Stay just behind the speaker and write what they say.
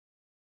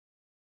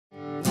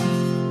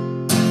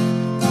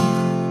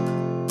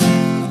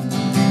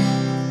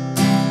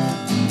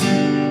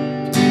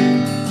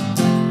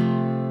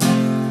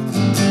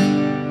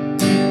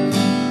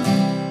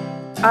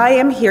I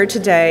am here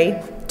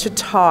today to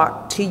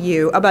talk to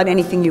you about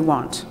anything you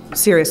want.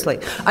 Seriously.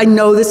 I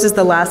know this is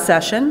the last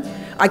session.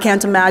 I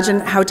can't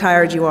imagine how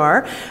tired you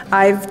are.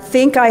 I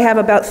think I have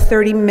about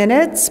 30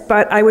 minutes,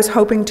 but I was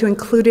hoping to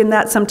include in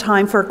that some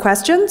time for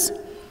questions.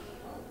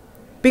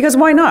 Because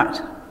why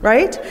not,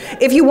 right?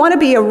 If you want to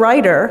be a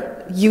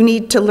writer, you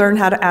need to learn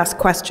how to ask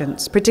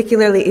questions,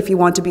 particularly if you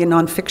want to be a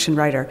nonfiction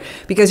writer,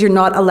 because you're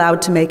not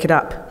allowed to make it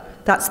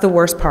up. That's the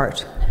worst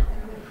part.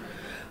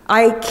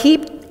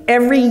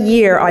 Every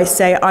year I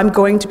say I'm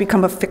going to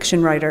become a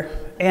fiction writer,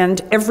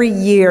 and every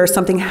year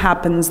something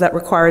happens that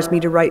requires me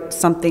to write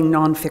something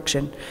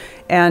nonfiction,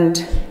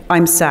 and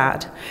I'm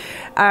sad.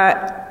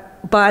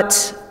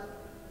 But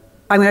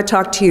I'm going to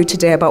talk to you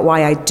today about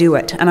why I do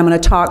it, and I'm going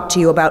to talk to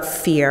you about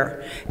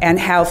fear, and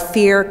how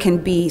fear can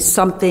be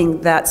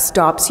something that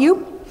stops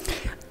you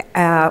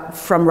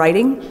from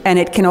writing, and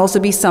it can also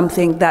be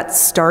something that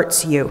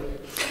starts you.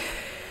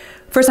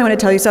 First, I'm going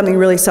to tell you something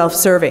really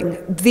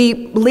self-serving.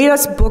 The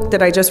latest book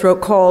that I just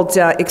wrote called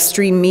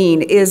Extreme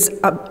Mean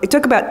it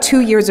took about 2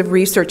 years of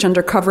research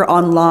undercover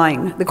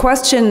online. The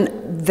question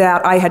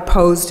that I had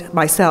posed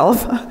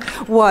myself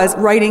was,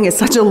 writing is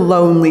such a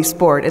lonely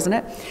sport, isn't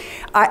it?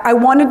 I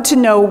wanted to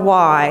know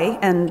why,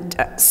 and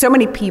so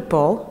many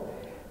people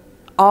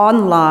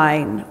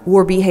online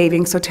were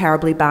behaving so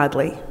terribly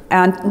badly.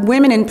 And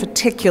women in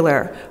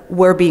particular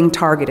were being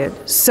targeted.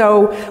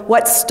 So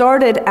what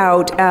started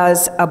out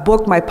as a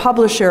book my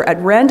publisher at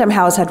Random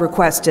House had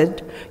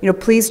requested,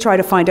 please try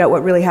to find out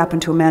what really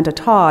happened to Paula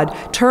Todd,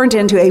 turned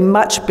into a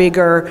much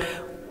bigger,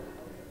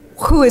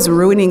 who is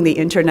ruining the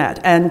internet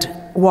and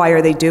why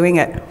are they doing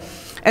it?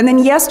 And then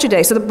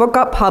yesterday, so the book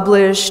got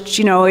published,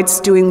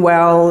 it's doing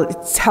well,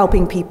 it's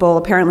helping people,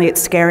 apparently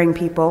it's scaring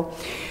people.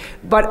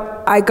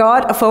 But I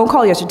got a phone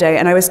call yesterday,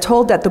 and I was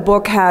told that the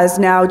book has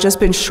now just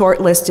been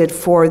shortlisted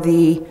for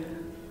the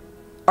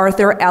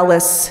Arthur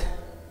Ellis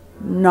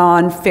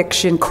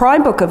Nonfiction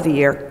Crime Book of the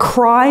Year.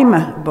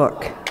 Crime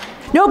book.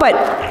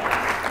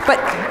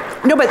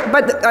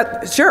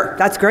 Sure,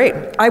 that's great.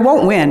 I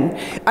won't win.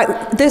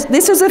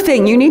 This is the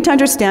thing you need to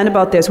understand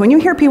about this. When you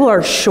hear people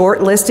are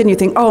shortlisted, you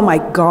think, oh my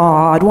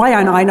God, why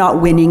am I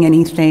not winning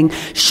anything?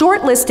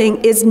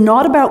 Shortlisting is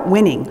not about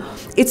winning.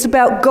 It's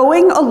about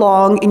going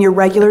along in your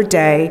regular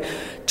day,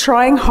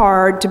 trying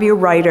hard to be a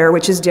writer,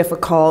 which is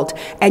difficult,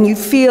 and you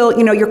feel,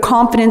 your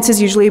confidence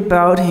is usually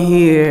about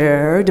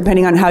here,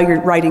 depending on how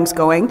your writing's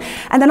going,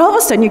 and then all of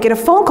a sudden you get a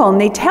phone call and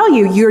they tell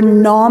you you're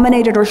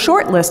nominated or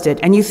shortlisted,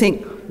 and you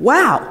think,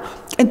 wow.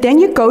 And then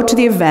you go to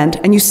the event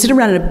and you sit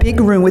around in a big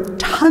room with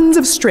tons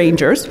of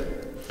strangers,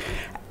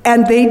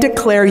 and they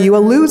declare you a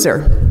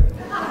loser.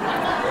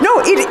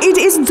 No, it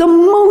is the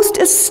most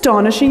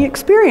astonishing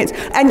experience.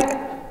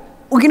 And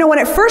when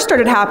it first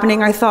started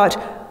happening, I thought,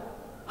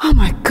 oh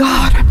my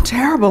God, I'm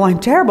terrible.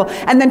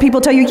 And then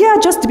people tell you, yeah,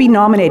 just to be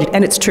nominated.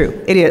 And it's true,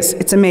 it is.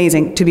 It's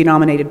amazing to be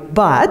nominated.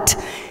 But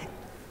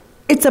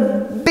it's a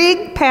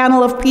big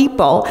panel of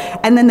people,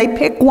 and then they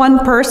pick one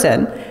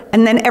person,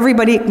 and then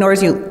everybody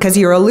ignores you because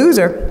you're a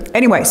loser.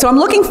 Anyway, so I'm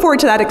looking forward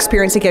to that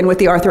experience again with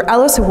the Arthur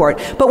Ellis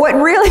Award. But what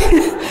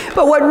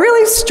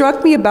really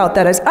struck me about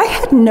that is I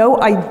had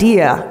no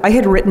idea I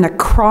had written a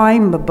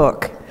crime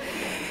book.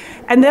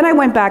 And then I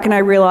went back and I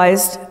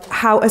realized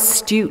how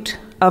astute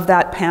of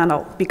that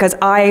panel, because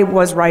I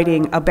was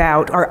writing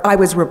about, or I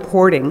was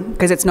reporting,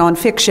 because it's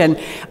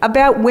nonfiction,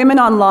 about women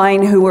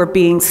online who were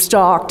being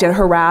stalked and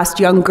harassed,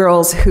 young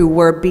girls who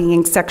were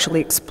being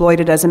sexually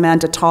exploited, as Paula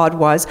Todd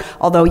was,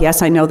 although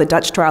yes, I know the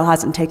Dutch trial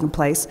hasn't taken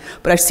place,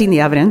 but I've seen the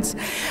evidence.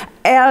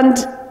 And,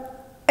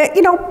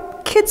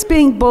 kids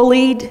being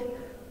bullied,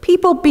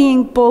 people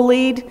being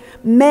bullied,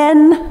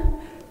 men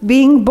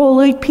being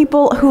bullied,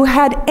 people who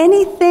had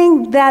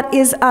anything that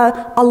is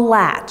a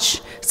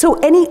latch. So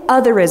any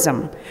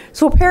otherism.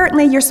 So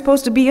apparently you're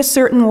supposed to be a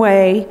certain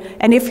way,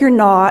 and if you're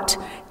not,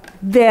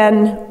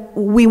 then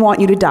we want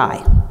you to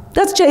die.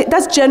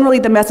 That's generally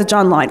the message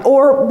online.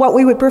 Or what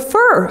we would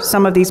prefer,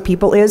 some of these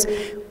people, is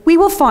we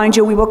will find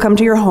you, we will come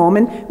to your home,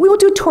 and we will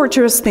do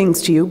torturous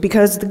things to you,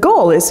 because the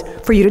goal is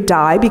for you to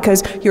die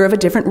because you're of a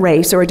different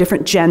race or a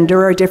different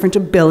gender or a different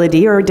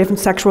ability or a different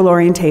sexual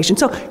orientation.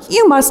 So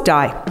you must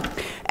die.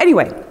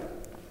 Anyway,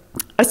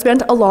 I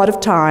spent a lot of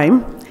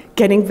time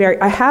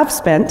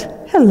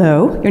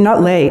hello, you're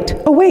not late.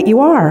 Oh wait,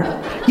 you are.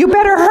 You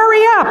better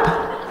hurry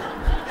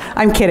up.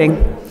 I'm kidding.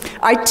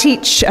 I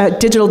teach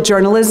digital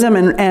journalism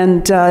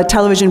and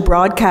television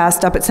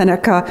broadcast up at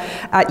Seneca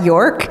at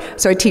York.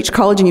 So I teach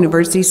college and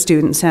university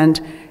students,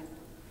 and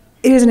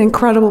it is an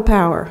incredible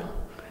power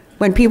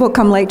when people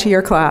come late to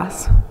your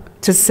class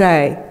to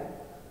say,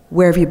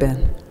 where have you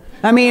been?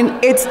 I mean,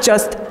 it's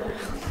just...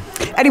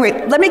 Anyway,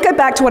 let me get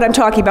back to what I'm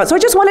talking about. So I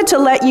just wanted to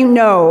let you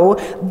know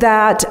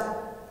that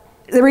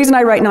the reason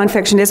I write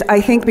nonfiction is, I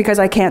think, because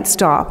I can't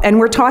stop. And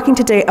we're talking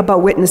today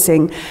about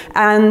witnessing.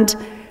 And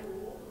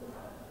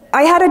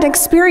I had an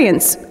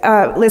experience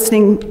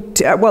listening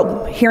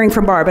to, hearing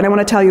from Barb, and I want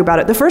to tell you about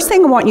it. The first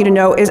thing I want you to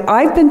know is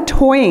I've been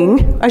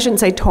toying, I shouldn't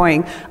say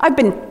toying, I've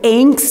been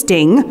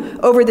angsting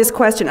over this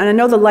question, and I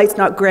know the light's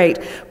not great,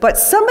 but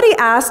somebody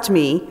asked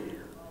me,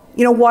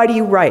 you know, why do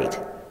you write?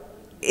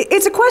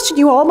 It's a question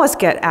you all must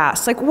get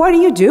asked. Like, what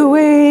are you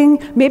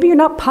doing? Maybe you're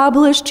not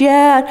published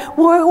yet.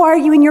 Why are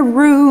you in your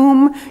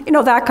room? You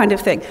know, that kind of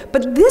thing.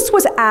 But this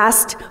was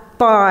asked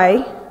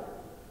by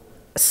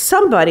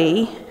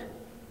somebody.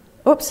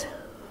 Oops,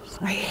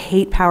 I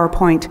hate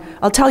PowerPoint.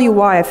 I'll tell you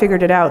why. I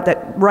figured it out,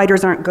 that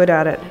writers aren't good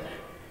at it.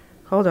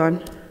 Hold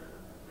on.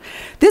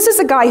 This is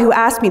a guy who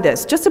asked me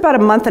this just about a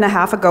month and a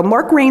half ago.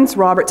 Mark Rains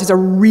Roberts is a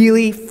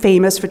really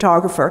famous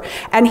photographer,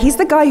 and he's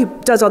the guy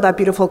who does all that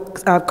beautiful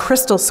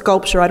crystal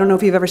sculpture. I don't know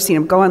if you've ever seen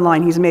him. Go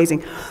online, he's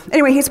amazing.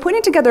 Anyway, he's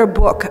putting together a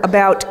book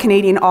about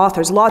Canadian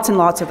authors, lots and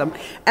lots of them.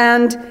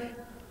 And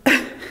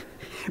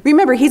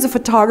remember, he's a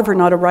photographer,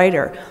 not a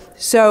writer.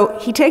 So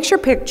he takes your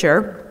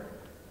picture,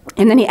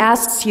 and then he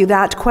asks you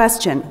that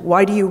question,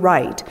 why do you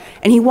write?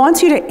 And he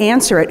wants you to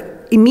answer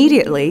it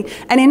immediately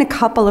and in a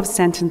couple of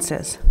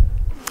sentences.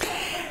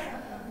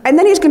 And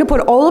then he's going to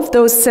put all of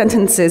those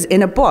sentences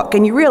in a book,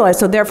 and you realize,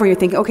 so therefore you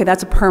think, okay,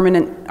 that's a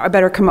permanent, I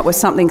better come up with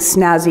something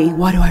snazzy.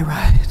 Why do I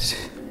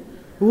write?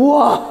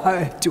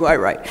 Why do I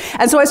write?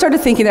 And so I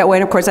started thinking that way,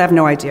 and of course I have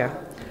no idea.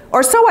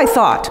 Or so I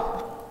thought.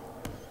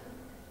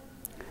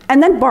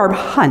 And then Barb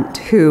Hunt,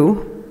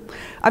 who,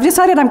 I've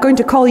decided I'm going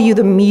to call you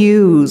the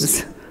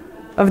muse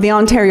of the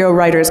Ontario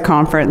Writers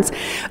Conference.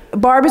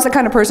 Barb is the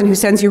kind of person who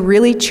sends you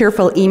really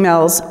cheerful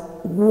emails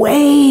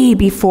way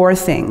before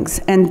things,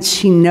 and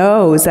she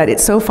knows that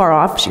it's so far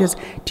off. She goes,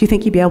 do you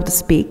think you'd be able to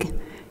speak,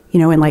 you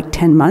know, in like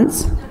 10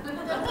 months?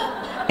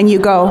 And you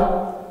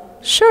go,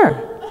 sure.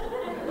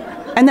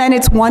 And then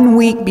it's 1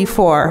 week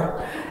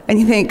before, and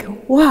you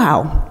think,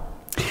 wow.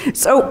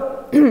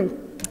 So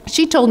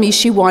she told me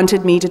she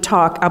wanted me to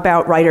talk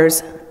about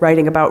writers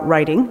writing about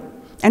writing,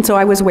 and so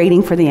I was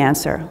waiting for the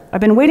answer.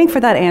 I've been waiting for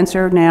that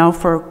answer now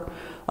for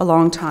a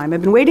long time.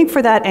 I've been waiting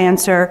for that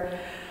answer.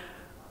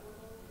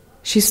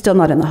 She's still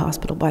not in the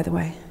hospital, by the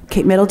way.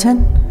 Kate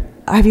Middleton,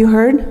 have you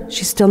heard?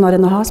 She's still not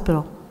in the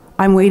hospital.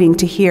 I'm waiting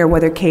to hear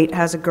whether Kate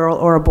has a girl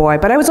or a boy,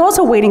 but I was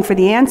also waiting for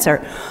the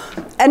answer.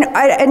 And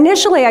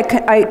initially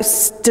I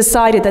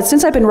decided that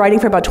since I've been writing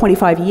for about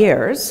 25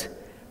 years,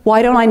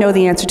 why don't I know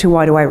the answer to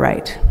why do I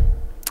write?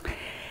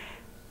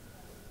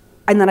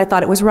 And then I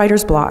thought it was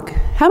writer's block.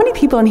 How many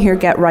people in here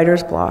get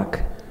writer's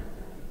block?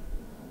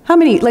 How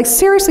many? Like,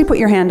 seriously, put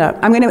your hand up.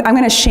 I'm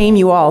gonna shame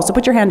you all, so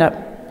put your hand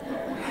up.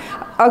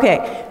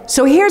 Okay,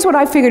 so here's what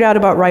I figured out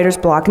about writer's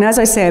block. And as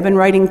I say, I've been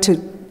writing to,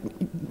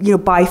 you know,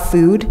 buy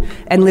food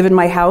and live in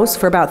my house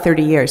for about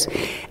 30 years.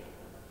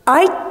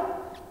 I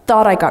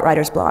thought I got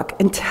writer's block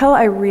until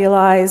I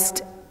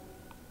realized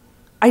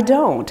I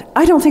don't.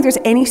 I don't think there's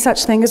any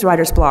such thing as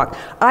writer's block.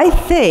 I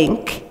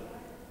think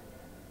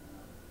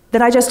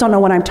that I just don't know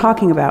what I'm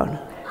talking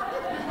about.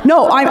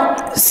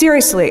 No,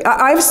 seriously,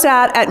 I've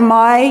sat at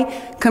my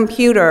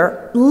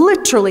computer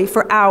literally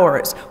for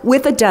hours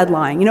with a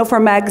deadline, you know, for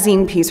a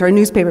magazine piece or a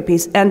newspaper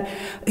piece, and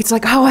it's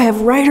like, oh, I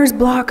have writer's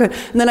block, and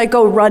then I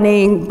go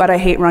running, but I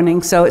hate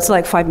running, so it's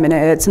like 5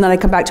 minutes, and then I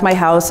come back to my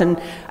house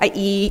and I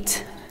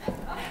eat,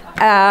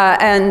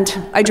 and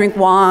I drink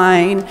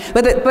wine.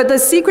 But the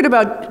secret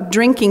about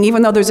drinking,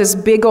 even though there's this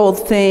big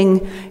old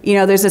thing, you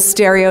know, there's a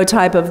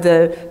stereotype of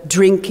the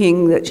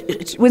drinking,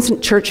 that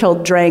Winston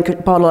Churchill drank a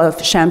bottle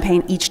of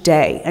champagne each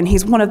day, and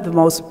he's one of the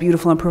most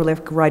beautiful and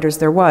prolific writers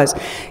there was.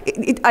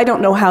 I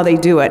don't know how they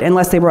do it,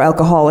 unless they were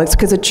alcoholics,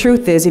 because the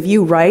truth is, if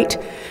you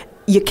write,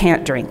 you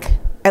can't drink,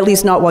 at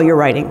least not while you're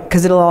writing,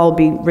 because it'll all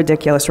be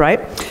ridiculous, right?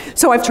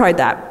 So I've tried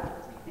that.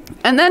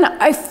 And then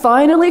I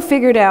finally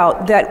figured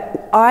out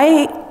that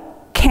I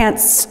can't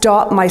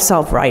stop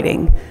myself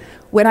writing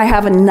when I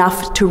have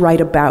enough to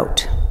write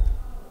about.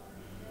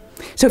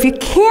 So if you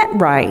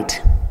can't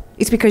write,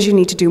 it's because you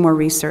need to do more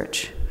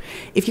research.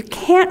 If you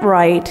can't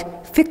write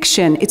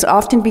fiction, it's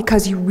often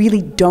because you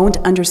really don't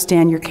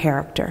understand your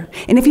character.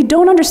 And if you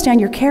don't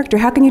understand your character,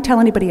 how can you tell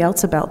anybody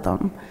else about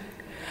them?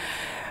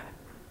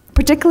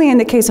 Particularly in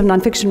the case of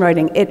nonfiction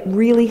writing, it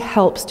really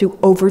helps to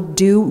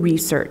overdo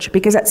research,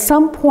 because at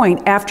some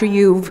point after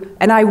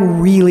and I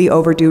really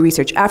overdo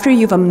research, after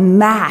you've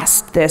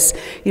amassed this,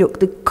 you know,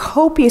 the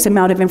copious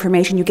amount of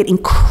information, you get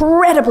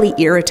incredibly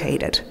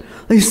irritated.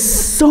 There's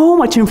so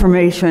much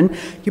information,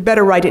 you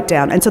better write it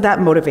down, and so that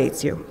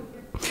motivates you.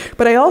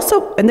 But I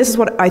also, and this is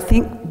what I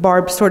think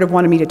Barb sort of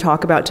wanted me to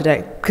talk about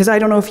today, because I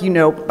don't know if you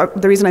know,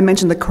 the reason I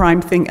mentioned the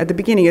crime thing at the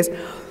beginning is,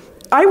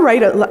 I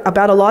write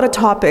about a lot of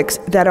topics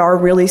that are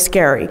really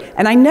scary,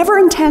 and I never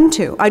intend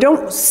to. I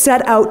don't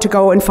set out to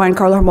go and find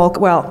Karla Homolka.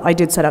 Well, I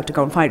did set out to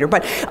go and find her,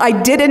 but I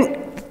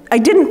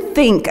didn't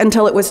think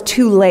until it was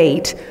too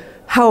late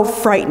how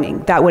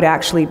frightening that would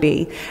actually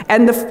be.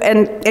 And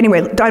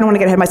anyway, I don't want to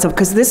get ahead of myself,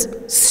 because this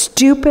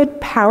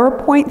stupid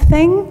PowerPoint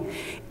thing,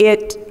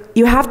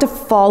 you have to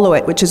follow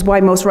it, which is why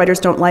most writers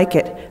don't like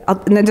it.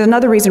 And there's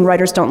another reason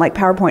writers don't like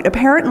PowerPoint.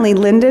 Apparently,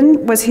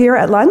 Lyndon was here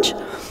at lunch.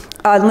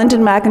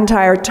 Lyndon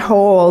McIntyre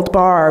told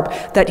Barb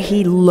that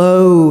he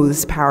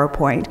loathes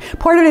PowerPoint.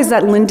 Part of it is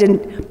that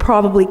Lyndon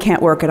probably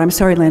can't work it. I'm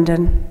sorry,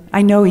 Lyndon.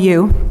 I know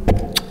you.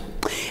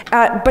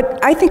 But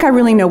I think I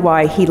really know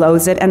why he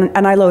loathes it,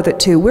 and I loathe it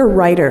too. We're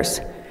writers.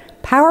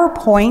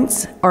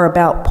 PowerPoints are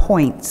about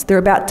points. They're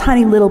about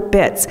tiny little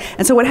bits.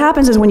 And so what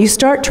happens is when you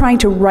start trying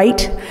to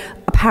write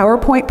a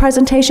PowerPoint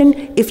presentation,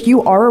 if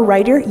you are a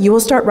writer, you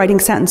will start writing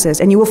sentences,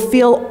 and you will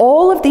fill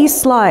all of these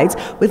slides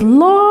with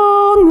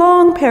long,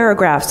 long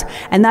paragraphs.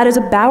 And that is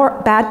a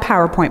bad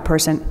PowerPoint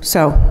person.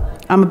 So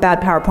I'm a bad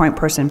PowerPoint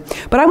person.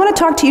 But I want to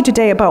talk to you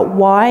today about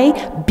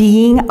why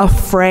being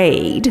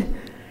afraid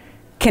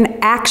can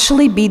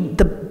actually be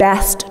the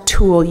best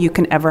tool you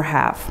can ever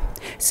have.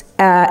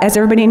 Has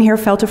everybody in here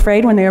felt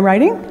afraid when they were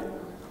writing?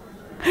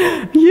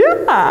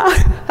 Yeah.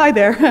 Hi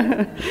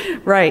there.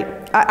 Right.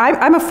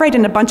 I'm afraid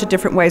in a bunch of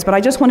different ways, but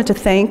I just wanted to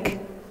thank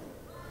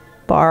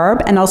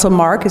Barb and also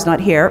Mark, who's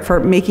not here, for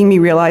making me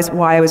realize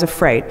why I was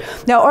afraid.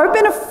 Now, I've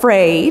been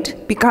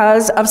afraid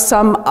because of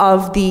some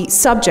of the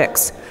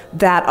subjects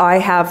that I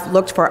have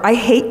looked for. I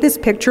hate this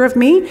picture of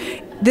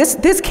me.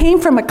 This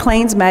came from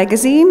Maclean's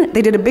magazine.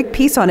 They did a big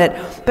piece on it,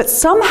 but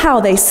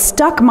somehow they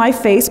stuck my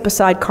face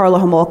beside Karla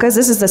Homolka's.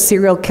 This is a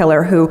serial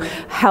killer who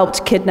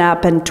helped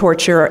kidnap and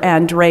torture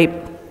and rape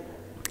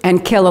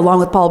and kill,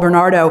 along with Paul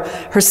Bernardo,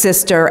 her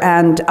sister,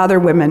 and other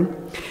women,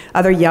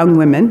 other young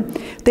women.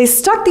 They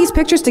stuck these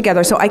pictures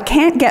together, so I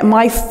can't get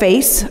my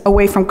face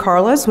away from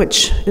Karla's,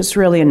 which is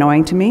really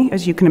annoying to me,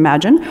 as you can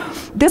imagine.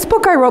 This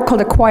book I wrote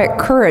called A Quiet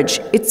Courage,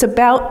 it's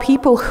about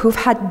people who've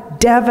had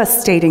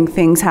devastating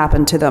things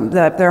happen to them.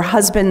 Their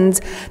husband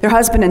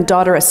and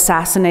daughter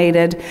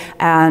assassinated,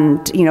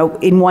 and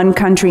in one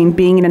country and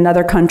being in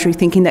another country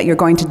thinking that you're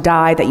going to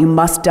die, that you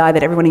must die,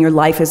 that everyone in your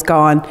life is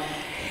gone.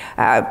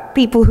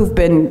 People who've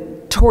been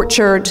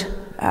tortured,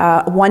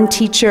 one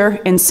teacher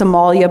in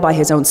Somalia by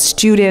his own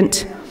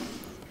student.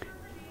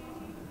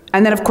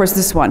 And then, of course,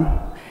 this one.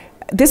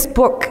 This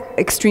book,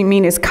 Extreme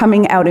Mean, is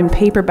coming out in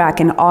paperback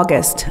in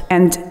August.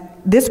 And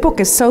this book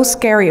is so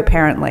scary,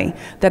 apparently,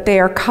 that they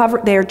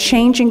are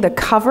changing the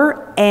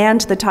cover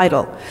and the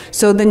title.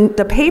 So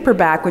the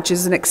paperback, which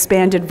is an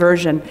expanded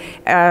version,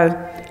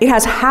 it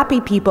has happy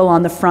people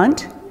on the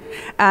front.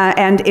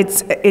 And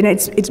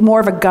it's more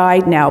of a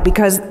guide now,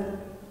 because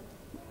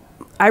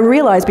I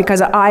realize,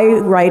 because I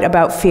write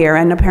about fear,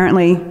 and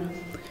apparently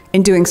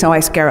in doing so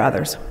I scare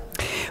others.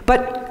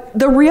 But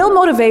the real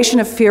motivation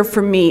of fear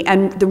for me,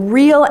 and the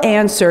real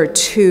answer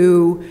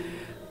to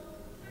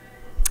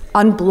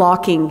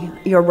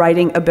unblocking your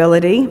writing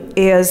ability,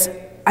 is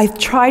I've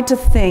tried to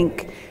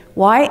think,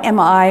 why am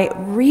I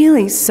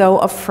really so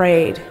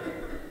afraid?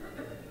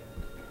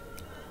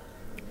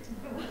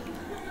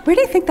 Where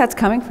do you think that's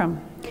coming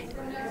from?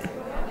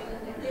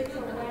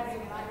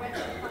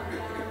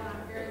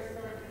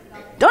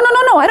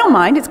 No, I don't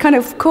mind. It's kind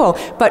of cool.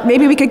 But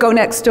maybe we could go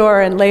next door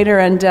and later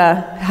and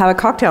have a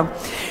cocktail.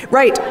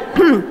 Right.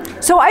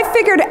 So I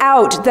figured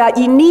out that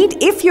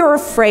if you're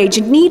afraid,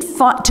 you need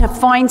to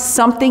find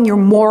something you're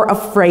more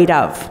afraid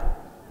of.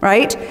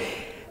 Right?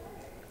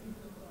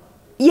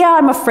 Yeah,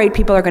 I'm afraid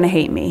people are going to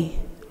hate me.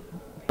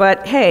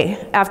 But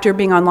hey, after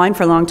being online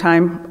for a long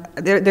time,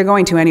 they're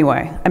going to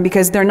anyway. And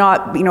because they're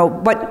not,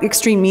 what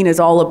Extreme Mean is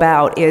all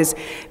about is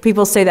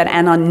people say that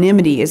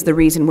anonymity is the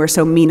reason we're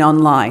so mean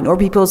online. Or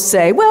people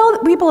say, well,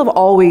 people have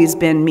always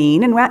been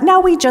mean, and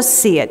now we just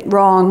see it.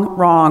 Wrong,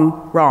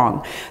 wrong,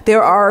 wrong.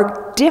 There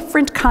are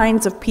different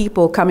kinds of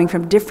people coming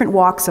from different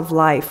walks of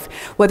life,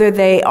 whether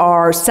they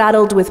are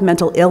saddled with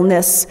mental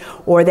illness,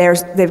 or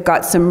they've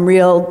got some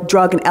real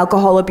drug and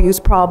alcohol abuse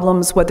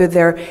problems, whether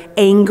they're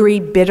angry,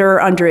 bitter,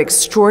 under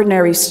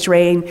extraordinary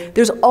strain.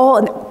 There's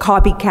all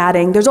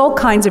copycatting. There's all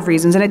kinds of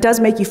reasons, and it does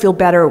make you feel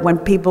better when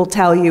people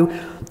tell you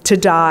to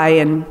die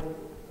and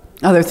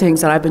other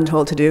things that I've been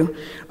told to do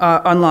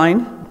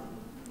online.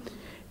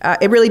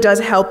 It really does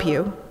help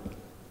you.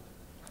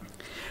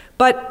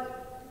 But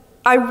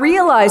I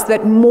realized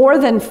that more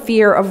than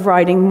fear of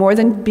writing, more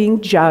than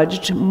being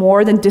judged,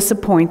 more than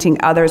disappointing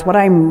others, what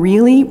I'm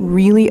really,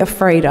 really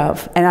afraid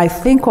of, and I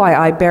think why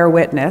I bear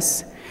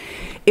witness,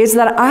 is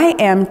that I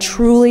am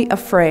truly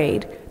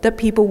afraid that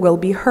people will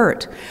be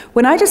hurt.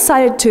 When I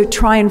decided to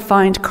try and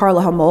find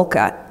Karla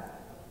Homolka,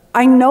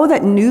 I know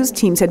that news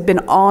teams had been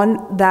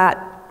on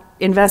that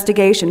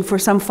investigation for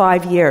some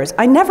 5 years.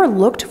 I never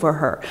looked for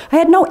her. I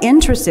had no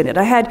interest in it.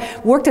 I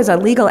had worked as a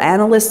legal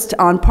analyst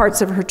on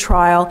parts of her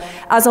trial.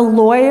 As a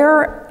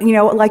lawyer,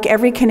 like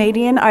every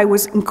Canadian, I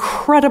was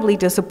incredibly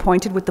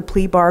disappointed with the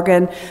plea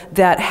bargain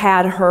that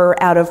had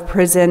her out of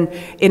prison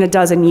in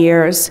 12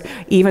 years,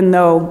 even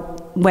though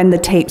when the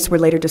tapes were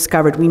later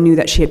discovered, we knew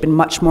that she had been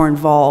much more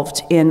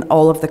involved in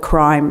all of the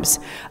crimes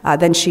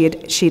than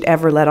she'd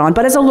ever let on.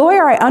 But as a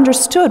lawyer, I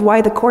understood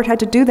why the court had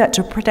to do that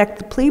to protect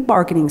the plea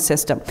bargaining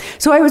system.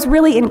 So I was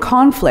really in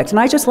conflict, and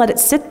I just let it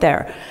sit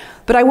there.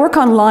 But I work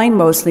online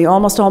mostly.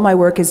 Almost all my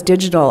work is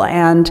digital,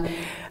 and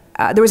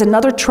there was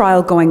another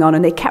trial going on,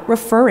 and they kept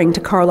referring to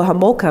Karla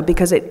Homolka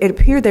because it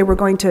appeared they were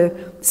going to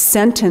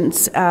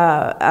sentence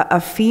a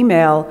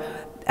female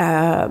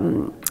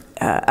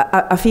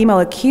a female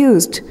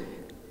accused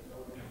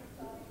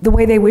the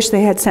way they wish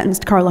they had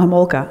sentenced Karla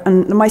Homolka.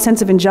 And my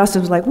sense of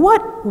injustice was like,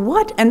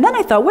 what? And then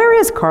I thought, where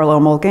is Karla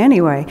Homolka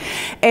anyway?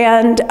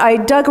 And I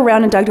dug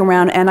around,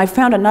 and I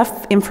found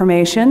enough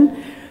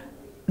information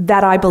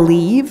that I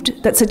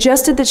believed that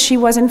suggested that she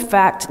was in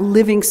fact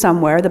living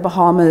somewhere, the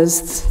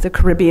Bahamas, the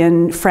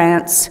Caribbean,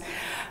 France,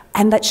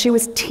 and that she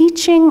was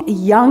teaching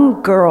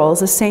young girls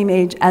the same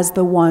age as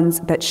the ones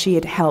that she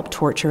had helped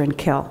torture and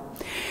kill.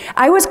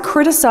 I was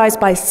criticized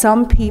by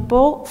some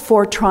people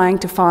for trying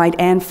to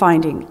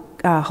finding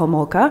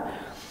Homolka,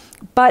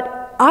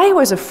 but I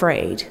was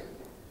afraid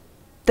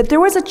that there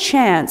was a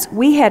chance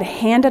we had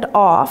handed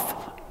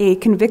off a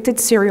convicted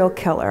serial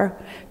killer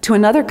to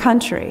another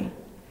country,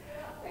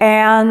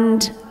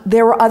 and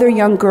there were other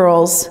young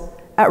girls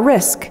at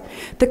risk.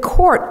 The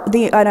court,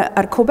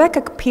 a Quebec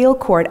appeal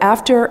court,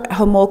 after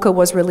Homolka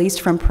was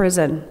released from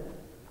prison,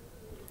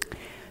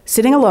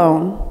 sitting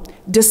alone,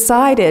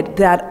 decided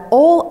that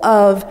all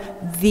of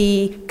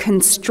the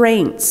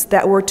constraints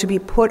that were to be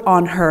put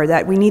on her,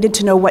 that we needed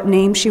to know what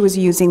name she was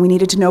using, we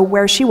needed to know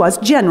where she was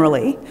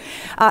generally,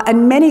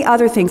 and many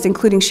other things,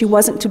 including she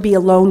wasn't to be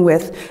alone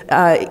with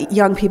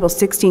young people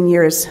 16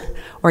 years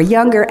or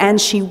younger, and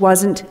she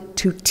wasn't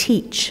to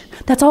teach.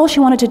 That's all she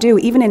wanted to do.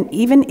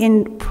 Even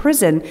in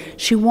prison,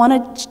 she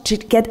wanted to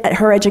get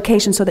her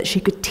education so that she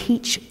could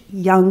teach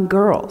young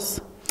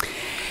girls.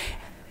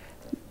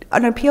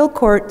 An appeal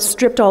court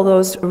stripped all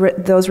those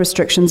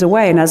restrictions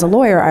away, and as a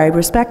lawyer, I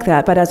respect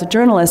that. But as a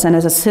journalist and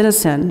as a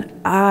citizen,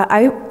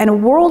 and a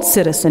world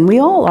citizen, we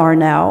all are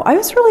now, I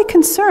was really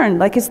concerned.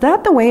 Like, is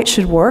that the way it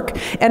should work?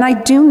 And I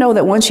do know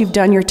that once you've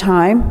done your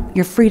time,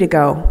 you're free to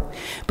go.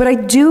 But I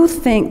do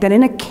think that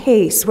in a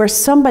case where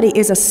somebody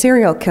is a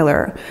serial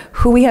killer,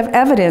 who we have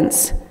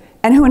evidence,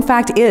 and who in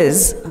fact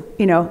is,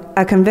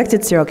 a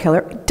convicted serial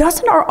killer,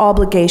 doesn't our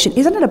obligation,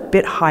 isn't it a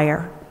bit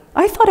higher?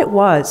 I thought it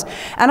was.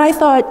 And I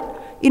thought,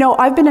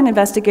 I've been an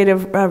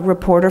investigative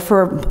reporter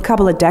for a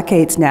couple of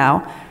decades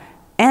now,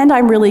 and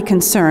I'm really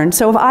concerned.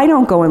 So if I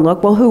don't go and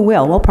look, well, who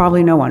will? Well,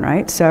 probably no one,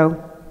 right?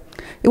 So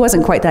it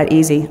wasn't quite that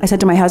easy. I said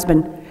to my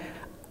husband,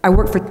 I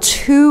worked for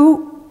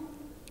 2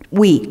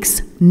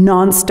 weeks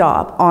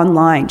nonstop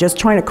online, just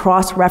trying to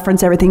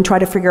cross-reference everything, try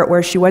to figure out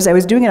where she was. I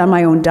was doing it on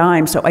my own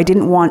dime, so I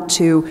didn't want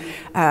to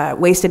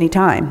waste any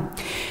time.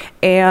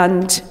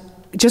 And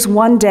just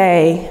one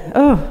day,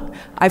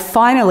 I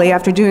finally,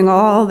 after doing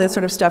all this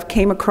sort of stuff,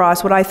 came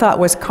across what I thought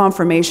was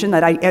confirmation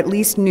that I at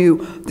least knew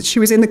that she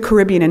was in the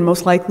Caribbean and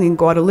most likely in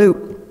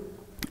Guadeloupe.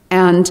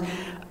 And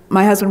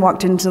my husband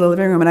walked into the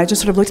living room, and I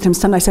just sort of looked at him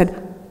stunned. I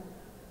said,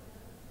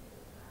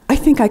 I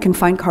think I can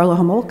find Karla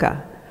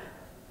Homolka.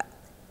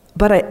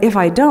 But if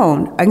I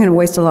don't, I'm going to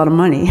waste a lot of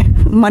money,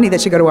 money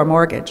that should go to our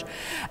mortgage.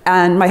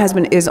 And my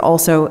husband is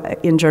also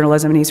in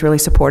journalism, and he's really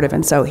supportive,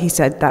 and so he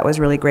said that was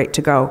really great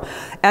to go.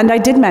 And I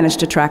did manage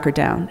to track her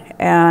down.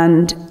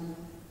 And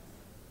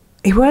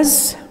it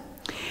was,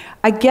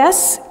 I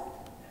guess,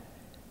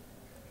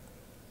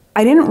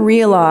 I didn't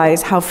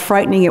realize how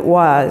frightening it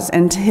was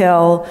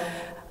until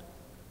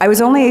I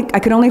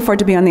could only afford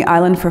to be on the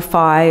island for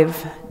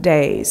 5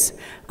 days.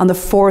 On the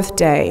 4th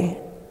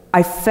day,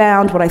 I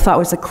found what I thought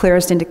was the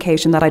clearest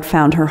indication that I'd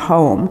found her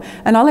home.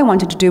 And all I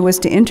wanted to do was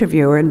to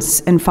interview her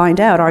and find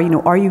out, are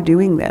you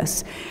doing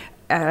this?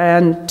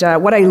 And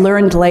what I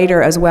learned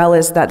later as well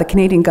is that the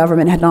Canadian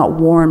government had not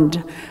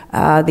warned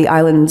the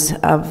islands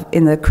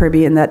in the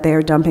Caribbean that they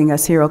are dumping a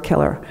serial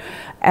killer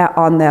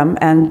on them,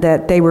 and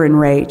that they were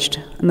enraged.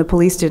 And the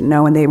police didn't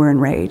know, and they were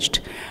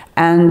enraged.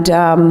 And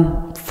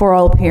for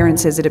all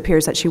appearances, it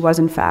appears that she was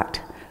in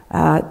fact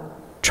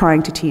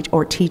trying to teach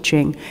or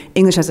teaching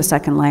English as a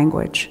second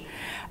language,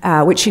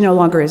 which she no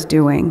longer is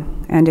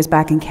doing and is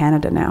back in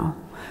Canada now.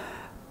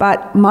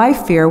 But my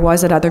fear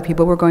was that other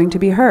people were going to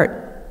be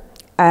hurt.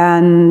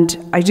 And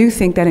I do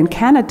think that in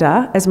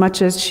Canada, as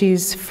much as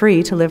she's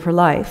free to live her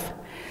life,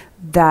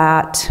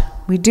 that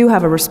we do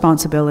have a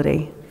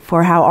responsibility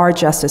for how our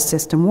justice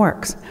system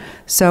works.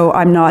 So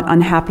I'm not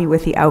unhappy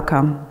with the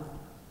outcome.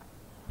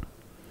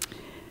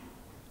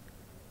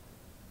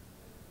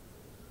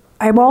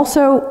 I'm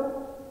also,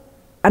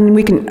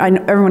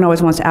 everyone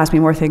always wants to ask me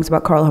more things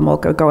about Karla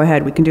Homolka. Go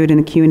ahead, we can do it in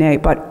a Q&A.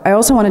 But I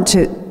also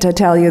wanted to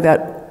tell you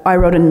that I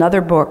wrote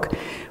another book,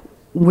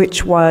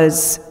 which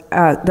was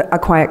A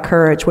Quiet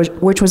Courage,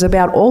 which was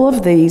about all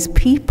of these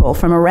people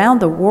from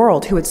around the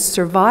world who had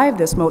survived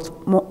this most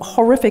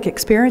horrific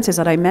experiences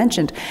that I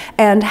mentioned,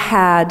 and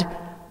had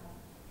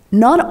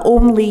not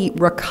only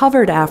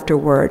recovered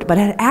afterward, but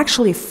had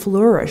actually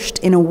flourished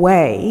in a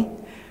way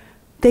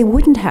they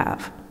wouldn't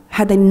have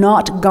had they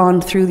not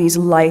gone through these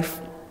life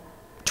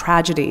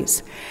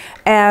tragedies.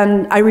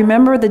 And I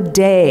remember the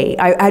day,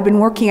 I'd been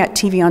working at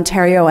TV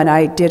Ontario, and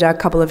I did a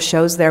couple of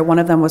shows there. One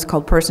of them was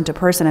called Person to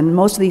Person, and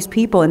most of these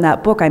people in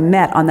that book I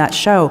met on that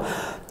show.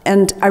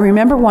 And I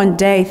remember one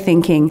day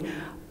thinking,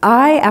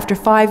 after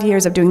 5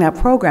 years of doing that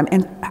program,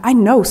 and I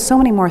know so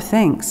many more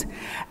things,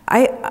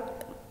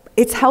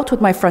 it's helped with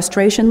my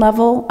frustration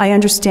level. I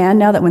understand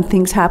now that when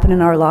things happen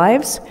in our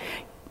lives,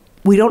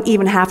 We don't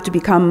even have to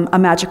become a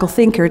magical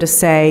thinker to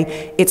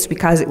say it's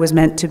because it was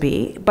meant to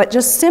be, but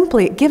just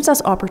simply it gives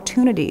us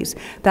opportunities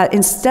that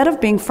instead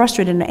of being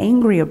frustrated and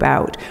angry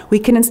about, we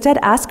can instead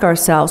ask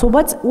ourselves,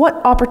 well,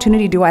 what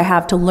opportunity do I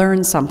have to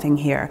learn something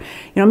here?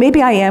 You know,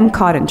 maybe I am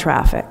caught in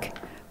traffic,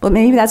 but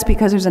maybe that's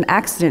because there's an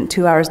accident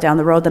 2 hours down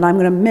the road that I'm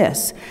going to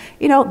miss.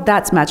 You know,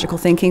 that's magical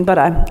thinking, but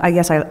I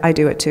guess I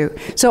do it too.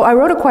 So I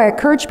wrote A Quiet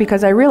Courage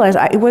because I realized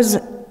it was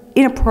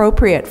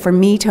inappropriate for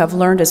me to have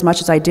learned as much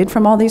as I did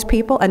from all these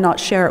people and not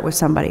share it with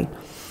somebody.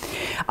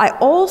 I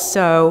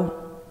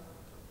also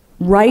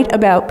write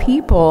about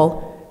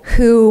people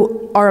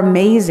who are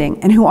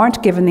amazing and who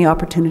aren't given the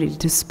opportunity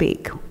to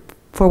speak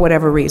for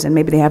whatever reason.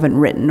 Maybe they haven't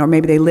written, or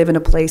maybe they live in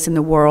a place in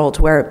the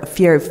world where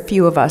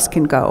few of us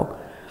can go.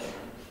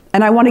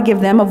 And I want to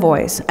give them a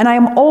voice. And I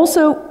am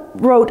also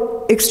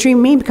wrote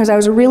Extreme Mean because I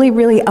was really,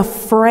 really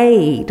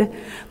afraid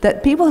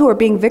that people who are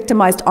being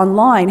victimized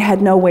online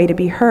had no way to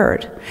be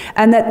heard.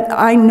 And that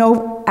I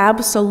know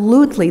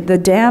absolutely the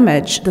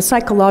damage, the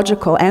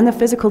psychological and the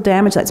physical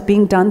damage that's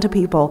being done to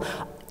people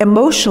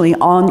emotionally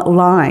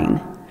online.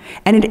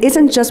 And it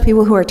isn't just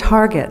people who are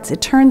targets.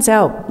 It turns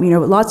out, you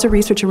know, lots of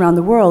research around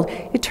the world,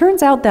 it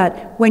turns out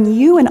that when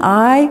you and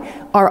I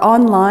are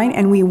online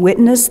and we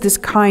witness this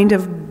kind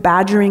of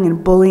badgering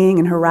and bullying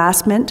and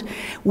harassment,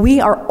 we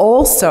are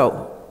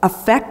also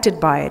affected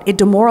by it. It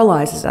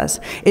demoralizes us.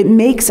 It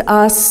makes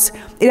us,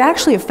 it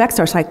actually affects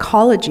our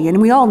psychology.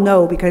 And we all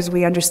know, because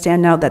we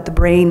understand now that the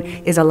brain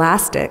is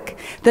elastic,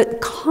 that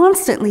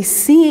constantly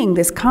seeing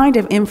this kind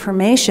of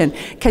information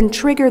can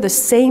trigger the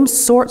same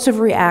sorts of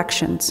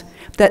reactions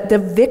that the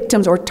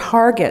victims or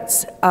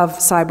targets of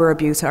cyber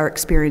abuse are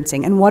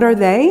experiencing. And what are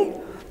they?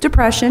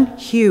 Depression,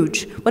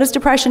 huge. What does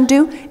depression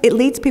do? It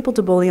leads people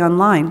to bully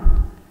online.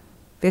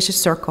 Vicious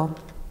circle.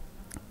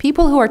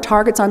 People who are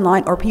targets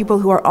online, or people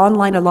who are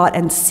online a lot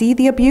and see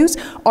the abuse,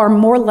 are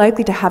more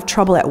likely to have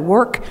trouble at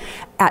work,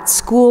 at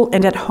school,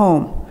 and at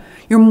home.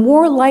 You're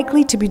more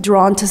likely to be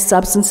drawn to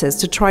substances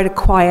to try to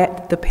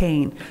quiet the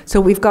pain.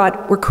 So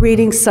we're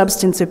creating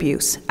substance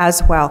abuse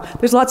as well.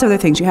 There's lots of other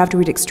things. You have to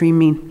read Extreme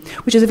Mean,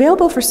 which is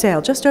available for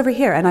sale just over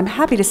here, and I'm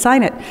happy to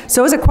sign it.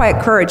 So is A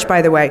Quiet Courage,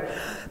 by the way.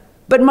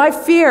 But my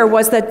fear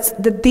was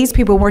that these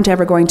people weren't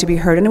ever going to be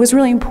heard, and it was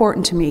really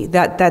important to me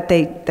that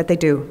they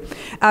do.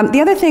 The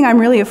other thing I'm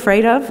really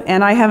afraid of,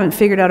 and I haven't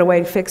figured out a way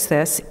to fix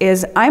this,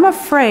 is I'm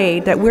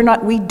afraid that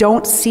we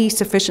don't see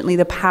sufficiently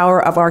the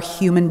power of our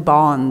human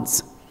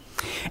bonds.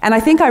 And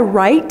I think I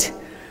write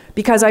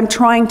because I'm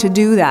trying to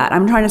do that.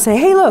 I'm trying to say,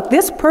 hey, look,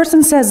 this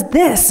person says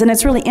this, and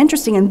it's really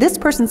interesting, and this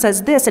person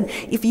says this, and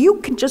if you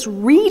can just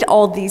read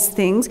all these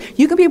things,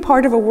 you can be a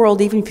part of a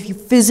world even if you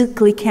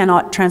physically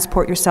cannot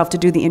transport yourself to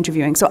do the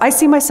interviewing. So I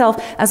see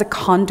myself as a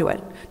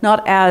conduit,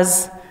 not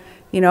as,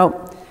 you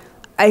know,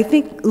 I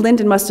think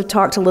Lyndon must have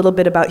talked a little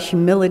bit about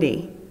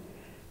humility.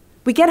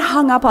 We get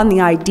hung up on the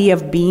idea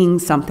of being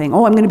something.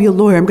 Oh, I'm going to be a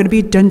lawyer, I'm going to be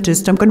a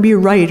dentist, I'm going to be a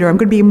writer, I'm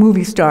going to be a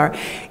movie star.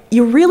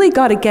 You really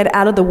got to get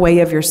out of the way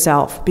of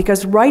yourself,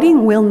 because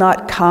writing will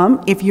not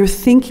come if you're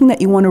thinking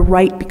that you want to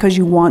write because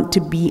you want to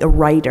be a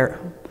writer.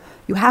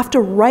 You have to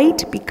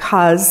write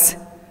because,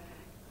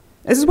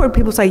 this is where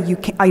people say,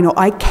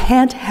 I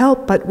can't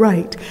help but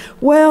write.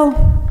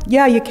 Well,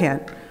 yeah, you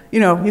can.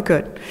 You know, you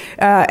could.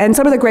 And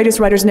some of the greatest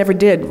writers never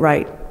did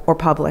write or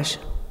publish.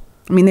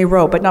 I mean, they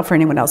wrote, but not for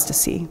anyone else to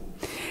see.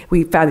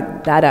 We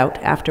found that out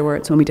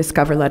afterwards when we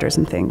discover letters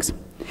and things.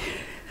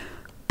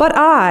 But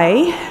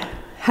I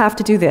have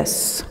to do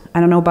this. I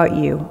don't know about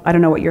you. I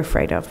don't know what you're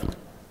afraid of.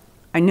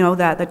 I know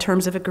that the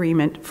terms of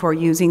agreement for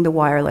using the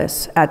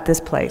wireless at this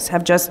place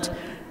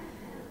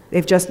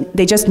they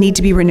just need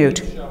to be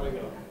renewed.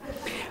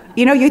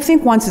 You know, you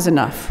think once is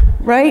enough,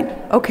 right?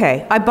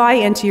 Okay, I buy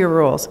into your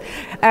rules.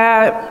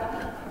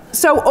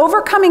 So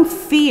overcoming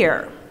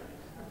fear.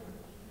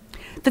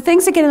 The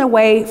things that get in the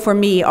way for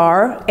me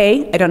are,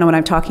 A, I don't know what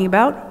I'm talking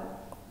about.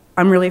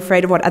 I'm really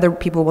afraid of what other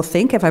people will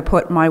think if I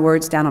put my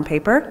words down on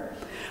paper.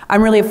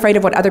 I'm really afraid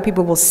of what other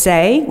people will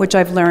say, which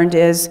I've learned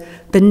is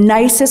the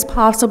nicest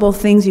possible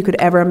things you could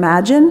ever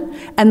imagine,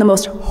 and the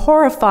most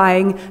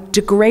horrifying,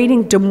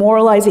 degrading,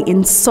 demoralizing,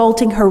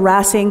 insulting,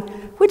 harassing,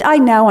 which I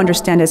now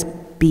understand as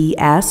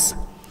BS.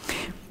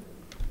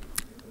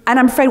 And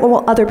I'm afraid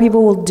what other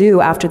people will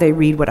do after they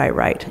read what I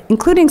write,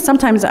 including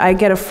sometimes I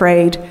get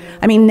afraid.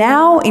 I mean,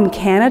 now in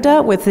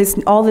Canada, with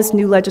all this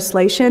new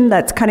legislation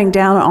that's cutting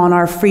down on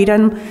our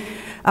freedom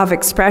of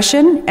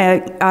expression,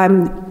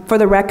 for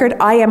the record,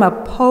 I am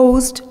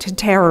opposed to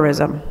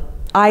terrorism.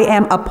 I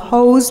am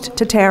opposed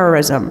to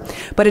terrorism.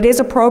 But it is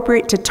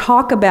appropriate to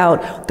talk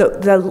about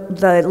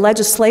the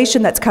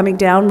legislation that's coming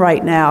down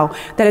right now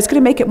that is going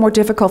to make it more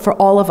difficult for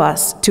all of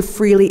us to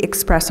freely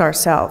express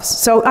ourselves.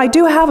 So I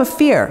do have a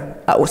fear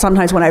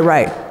sometimes when I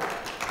write.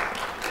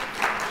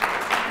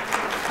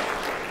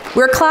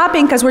 We're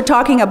clapping because we're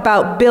talking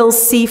about Bill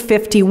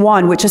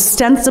C-51, which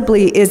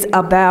ostensibly is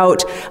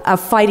about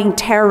fighting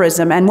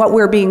terrorism. And what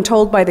we're being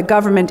told by the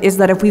government is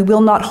that if we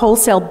will not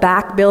wholesale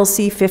back Bill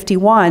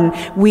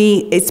C-51,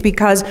 it's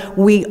because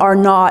we are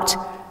not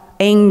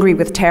angry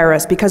with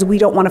terrorists, because we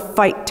don't want to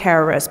fight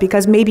terrorists,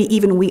 because maybe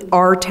even we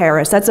are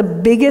terrorists. That's the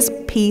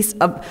biggest piece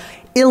of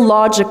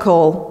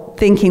illogical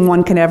thinking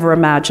one can ever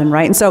imagine,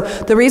 right? And so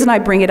the reason I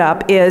bring it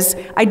up is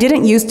I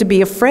didn't used to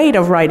be afraid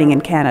of writing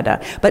in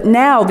Canada, but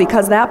now,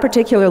 because that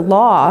particular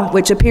law,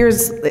 which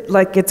appears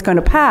like it's going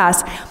to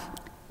pass,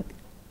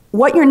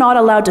 what you're not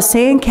allowed to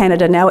say in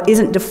Canada now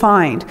isn't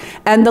defined.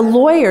 And the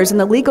lawyers and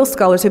the legal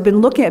scholars who've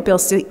been looking at Bill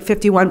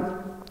 51,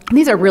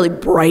 these are really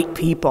bright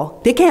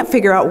people. They can't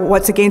figure out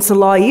what's against the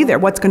law either,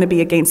 what's going to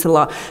be against the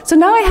law. So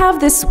now I have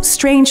this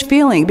strange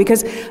feeling,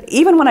 because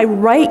even when I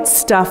write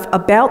stuff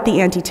about the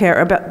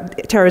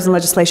terrorism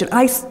legislation,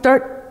 I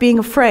start being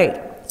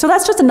afraid. So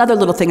that's just another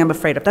little thing I'm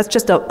afraid of. That's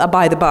just a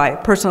by the by,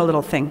 personal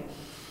little thing.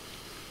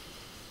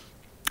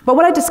 But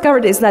what I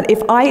discovered is that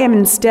if I am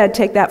instead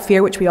take that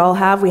fear, which we all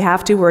have,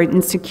 we're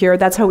insecure.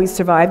 That's how we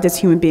survived as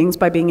human beings,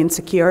 by being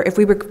insecure. If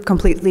we were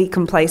completely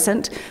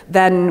complacent,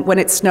 then when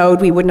it snowed,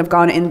 we wouldn't have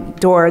gone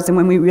indoors. And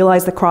when we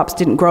realized the crops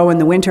didn't grow in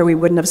the winter, we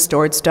wouldn't have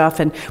stored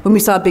stuff. And when we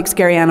saw a big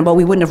scary animal,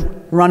 we wouldn't have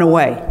run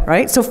away,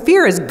 right? So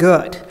fear is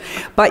good.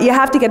 But you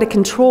have to get a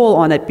control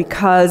on it,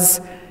 because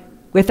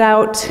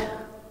without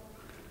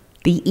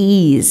the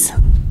ease,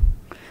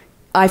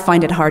 I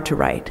find it hard to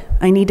write.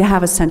 I need to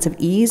have a sense of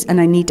ease, and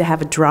I need to have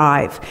a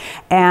drive.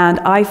 And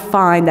I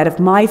find that if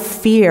my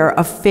fear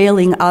of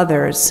failing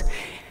others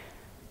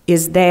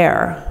is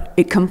there,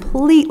 it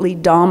completely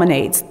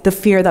dominates the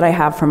fear that I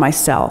have for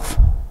myself.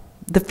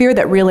 The fear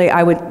that really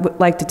I would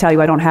like to tell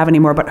you I don't have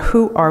anymore, but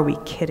who are we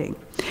kidding?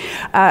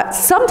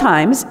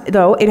 Sometimes,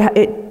 though,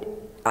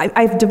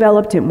 I've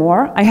developed it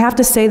more. I have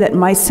to say that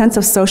my sense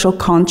of social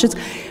conscience,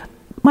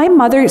 my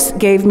mother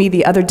gave me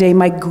the other day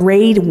my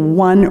grade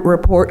 1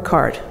 report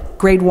card.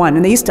 Grade 1.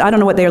 And they used to, I don't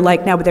know what they're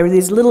like now, but there were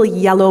these little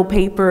yellow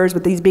papers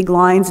with these big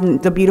lines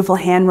and the beautiful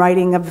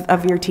handwriting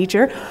of your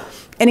teacher.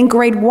 And in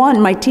grade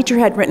 1, my teacher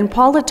had written,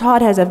 Paula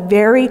Todd has a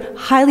very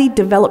highly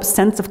developed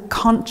sense of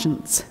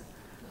conscience.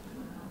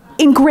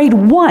 In grade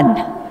 1.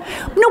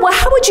 No, well,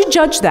 how would you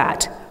judge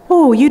that?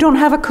 Oh, you don't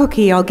have a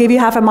cookie, I'll give you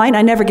half of mine.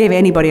 I never gave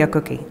anybody a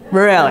cookie.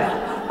 Really?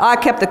 I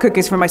kept the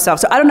cookies for myself.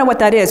 So I don't know what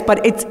that is,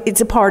 but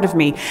it's a part of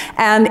me.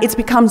 And it's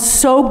become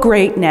so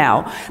great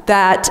now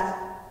that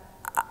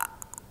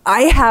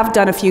I have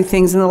done a few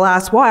things in the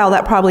last while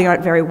that probably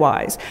aren't very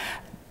wise,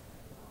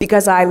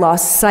 because I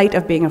lost sight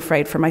of being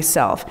afraid for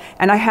myself.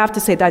 And I have to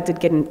say that did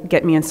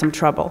get me in some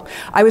trouble.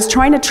 I was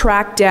trying to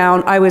track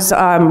down, I was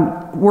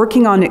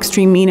working on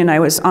Extreme Mean, and I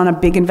was on a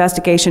big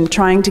investigation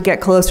trying to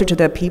get closer to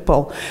the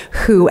people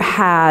who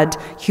had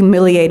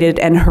humiliated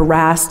and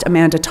harassed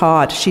Amanda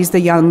Todd. She's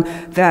the young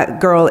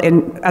girl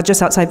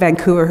just outside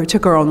Vancouver who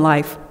took her own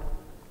life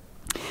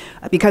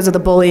because of the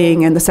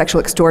bullying and the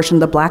sexual extortion,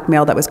 the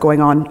blackmail that was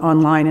going on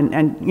online.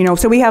 And you know,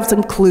 so we have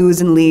some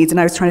clues and leads, and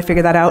I was trying to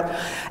figure that out.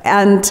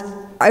 And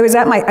I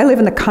live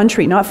in the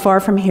country, not far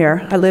from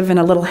here. I live in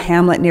a little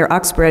hamlet near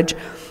Uxbridge,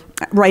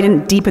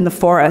 right deep in the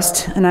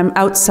forest, and I'm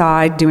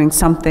outside doing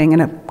something,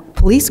 and a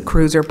police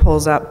cruiser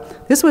pulls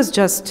up. This was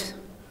just,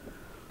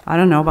 I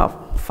don't know,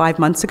 about 5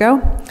 months ago.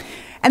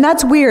 And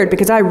that's weird,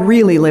 because I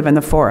really live in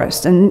the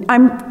forest, and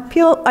I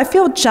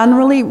feel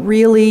generally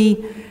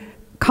really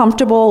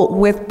comfortable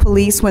with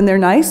police when they're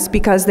nice,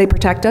 because they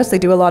protect us. They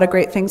do a lot of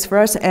great things for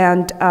us,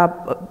 and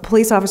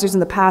police officers in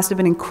the past have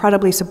been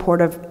incredibly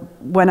supportive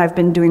when I've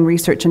been doing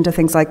research into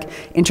things like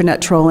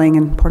internet trolling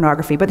and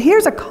pornography. But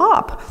here's a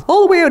cop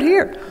all the way out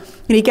here,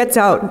 and he gets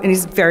out, and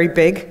he's very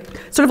big,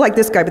 sort of like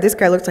this guy, but this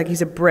guy looks like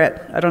he's a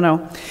Brit. I don't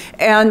know.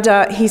 And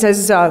he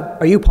says,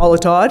 "Are you Paula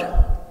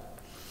Todd?"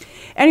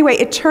 Anyway,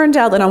 it turned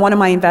out that on one of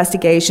my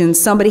investigations,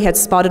 somebody had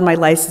spotted my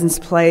license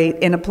plate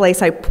in a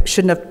place I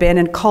shouldn't have been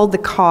and called the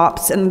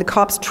cops, and the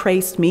cops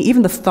traced me.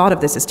 Even the thought of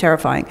this is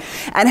terrifying.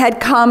 And had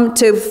come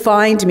to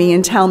find me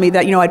and tell me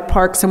that, you know, I'd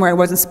parked somewhere I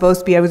wasn't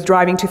supposed to be, I was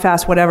driving too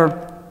fast,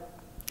 whatever.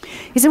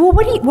 He said, well,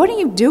 what are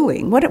you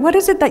doing? What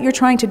is it that you're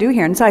trying to do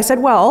here? And so I said,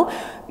 well,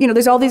 you know,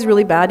 there's all these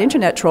really bad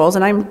internet trolls,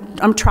 and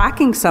I'm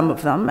tracking some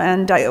of them,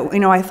 and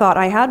I thought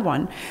I had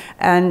one.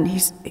 And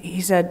he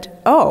said,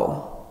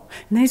 oh.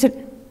 And then he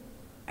said,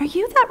 are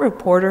you that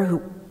reporter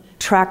who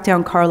tracked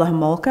down Karla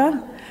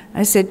Homolka?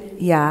 I said,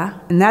 yeah.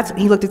 And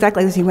he looked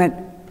exactly like this. He went,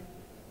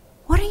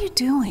 what are you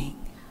doing?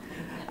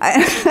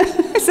 I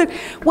said,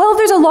 well,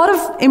 there's a lot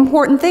of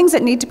important things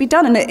that need to be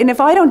done. And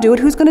if I don't do it,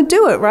 who's going to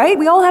do it, right?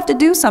 We all have to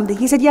do something.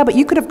 He said, yeah, but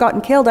you could have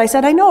gotten killed. I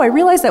said, I know. I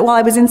realized that while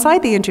I was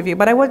inside the interview,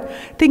 but I was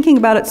thinking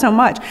about it so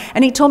much.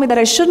 And he told me that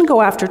I shouldn't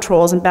go after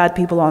trolls and bad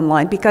people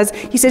online, because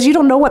he says, you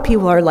don't know what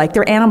people are like.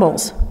 They're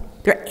animals.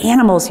 They're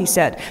animals, he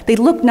said. They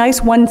look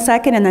nice 1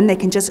 second, and then they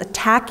can just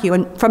attack you.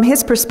 And from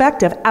his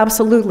perspective,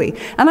 absolutely.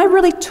 And I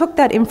really took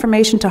that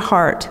information to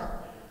heart.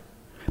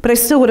 But I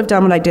still would have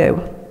done what I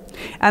do.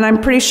 And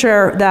I'm pretty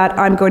sure that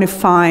I'm going to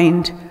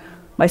find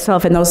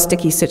myself in those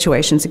sticky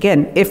situations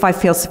again, if I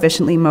feel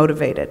sufficiently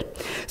motivated.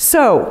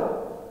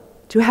 So,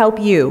 to help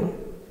you,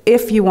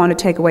 if you want to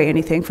take away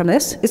anything from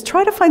this, is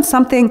try to find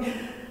something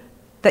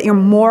that you're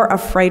more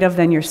afraid of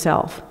than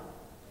yourself.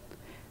 I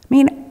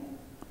mean,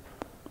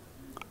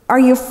 Are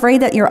you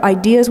afraid that your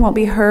ideas won't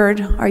be heard?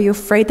 Are you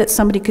afraid that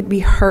somebody could be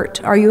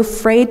hurt? Are you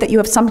afraid that you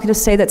have something to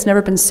say that's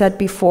never been said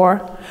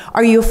before?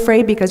 Are you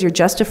afraid because you're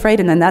just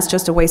afraid and then that's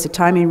just a waste of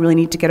time and you really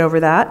need to get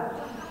over that?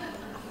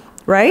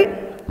 Right?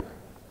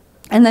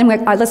 And then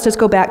let's just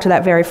go back to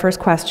that very first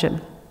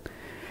question.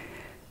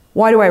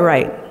 Why do I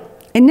write?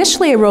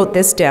 Initially I wrote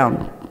this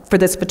down for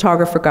this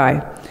photographer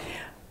guy.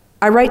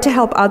 I write to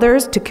help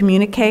others, to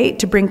communicate,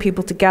 to bring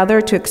people together,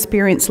 to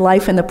experience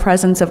life in the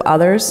presence of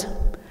others.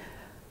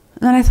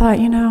 And then I thought,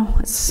 you know,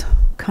 it's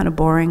kind of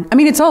boring. I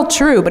mean, it's all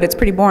true, but it's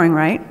pretty boring,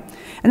 right?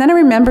 And then I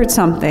remembered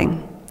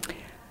something.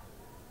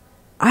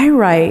 I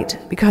write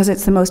because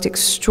it's the most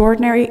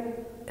extraordinary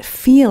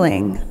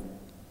feeling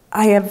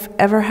I have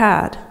ever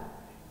had.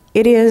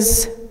 It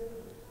is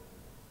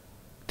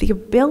the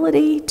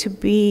ability to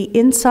be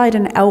inside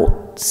and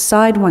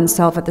outside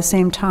oneself at the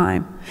same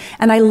time.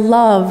 And I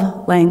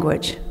love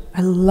language.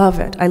 I love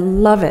it. I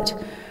love it.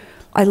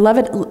 I love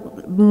it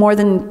more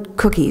than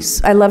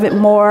cookies. I love it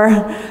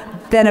more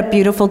than a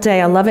beautiful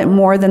day. I love it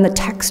more than the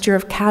texture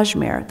of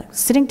cashmere.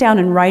 Sitting down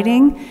and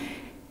writing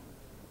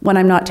when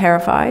I'm not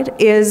terrified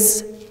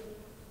is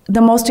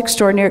the most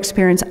extraordinary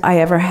experience I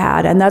ever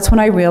had. And that's when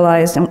I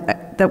realized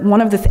that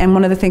one of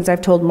the things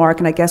I've told Mark,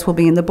 and I guess will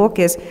be in the book,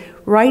 is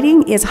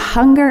writing is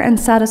hunger and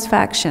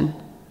satisfaction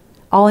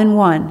all in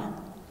one.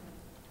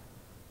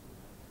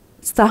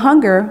 It's the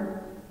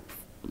hunger,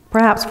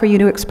 perhaps, for you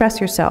to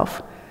express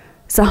yourself.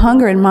 It's the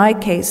hunger, in my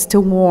case, to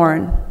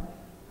warn,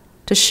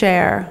 to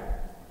share,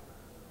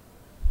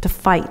 to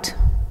fight.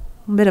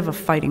 I'm a bit of a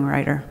fighting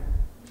writer.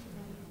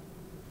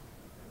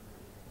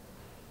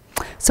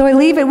 So I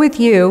leave it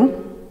with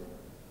you,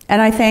 and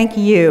I thank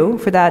you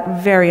for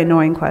that very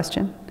annoying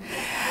question.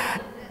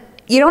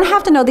 You don't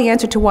have to know the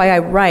answer to why I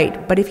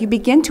write, but if you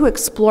begin to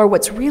explore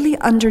what's really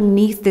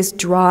underneath this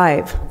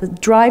drive, the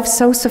drive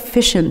so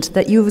sufficient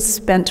that you've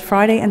spent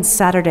Friday and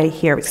Saturday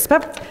here,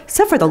 except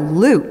for the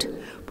loot.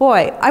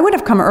 Boy, I would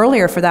have come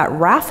earlier for that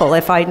raffle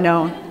if I'd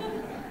known.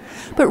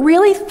 But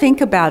really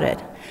think about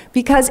it.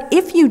 Because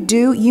if you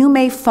do, you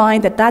may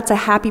find that that's a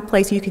happy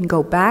place you can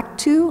go back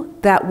to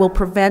that will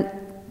prevent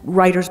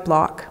writer's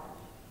block.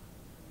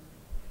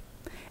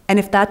 And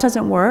if that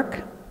doesn't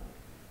work,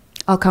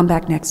 I'll come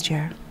back next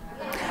year.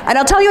 And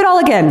I'll tell you it all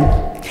again.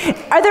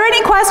 Are there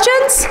any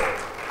questions?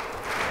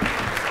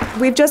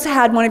 We've just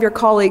had one of your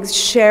colleagues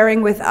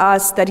sharing with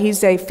us that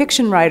he's a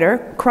fiction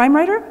writer. Crime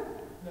writer?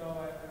 No,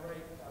 I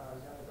write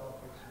young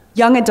adult fiction.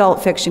 Young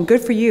adult fiction.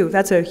 Good for you.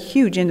 That's a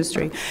huge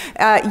industry.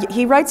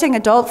 He writes young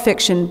adult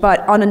fiction,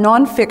 but on a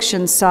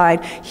nonfiction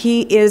side,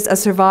 he is a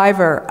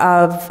survivor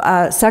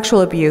of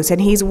sexual abuse, and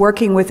he's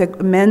working with a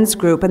men's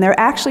group, and they're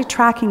actually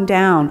tracking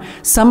down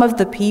some of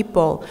the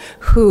people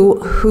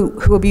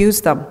who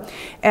abuse them.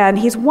 And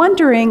he's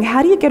wondering,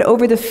 how do you get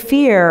over the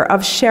fear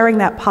of sharing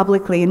that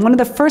publicly? And one of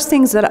the first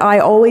things that I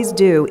always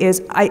do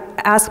is I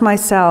ask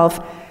myself,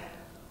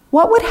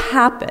 what would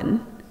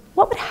happen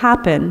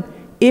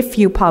if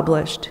you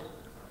published?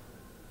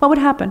 What would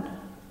happen?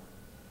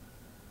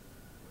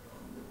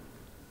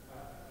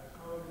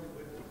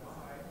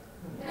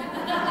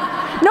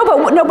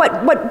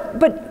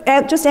 But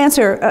just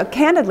answer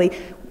candidly.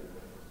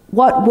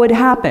 What would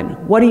happen?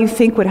 What do you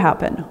think would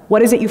happen?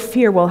 What is it you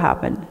fear will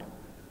happen?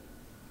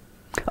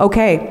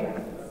 Okay.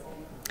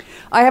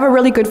 I have a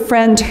really good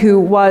friend who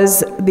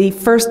was the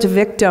first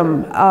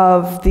victim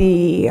of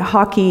the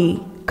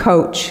hockey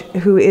coach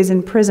who is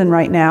in prison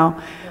right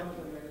now.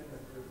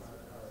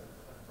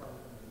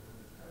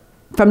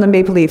 From the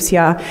Maple Leafs,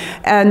 yeah.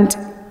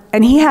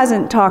 And he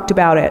hasn't talked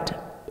about it,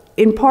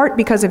 in part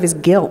because of his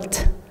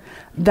guilt,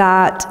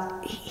 that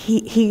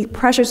he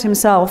pressures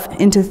himself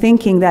into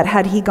thinking that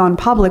had he gone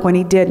public when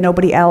he did,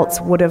 nobody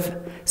else would have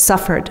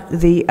suffered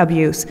the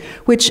abuse,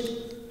 which,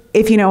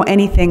 if you know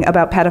anything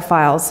about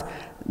pedophiles,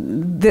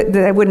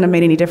 that wouldn't have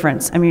made any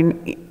difference. I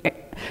mean,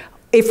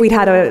 if we'd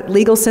had a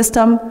legal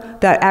system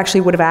that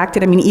actually would have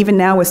acted, I mean, even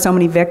now with so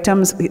many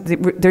victims,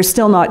 they're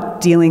still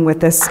not dealing with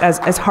this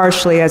as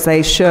harshly as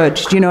they should.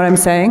 Do you know what I'm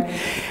saying?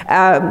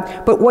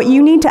 But what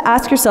you need to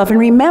ask yourself, and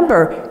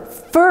remember,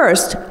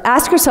 first,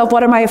 ask yourself,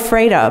 what am I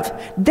afraid of?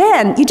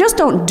 Then, you just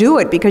don't do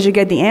it because you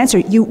get the answer.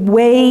 You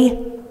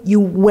weigh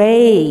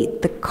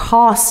the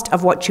cost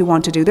of what you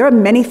want to do. There are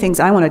many things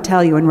I want to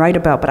tell you and write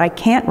about, but I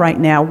can't right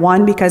now.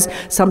 One, because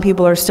some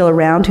people are still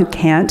around who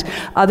can't.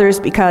 Others,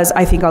 because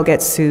I think I'll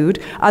get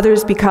sued.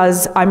 Others,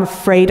 because I'm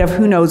afraid of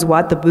who knows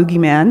what, the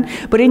boogeyman.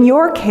 But in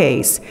your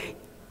case,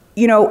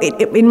 you know,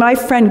 in my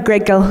friend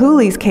Greg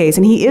Gilhooly's case,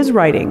 and he is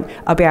writing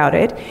about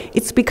it,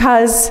 it's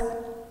because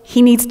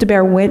he needs to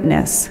bear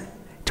witness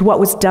to what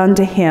was done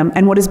to him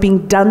and what is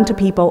being done to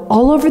people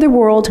all over the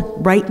world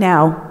right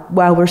now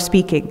while we're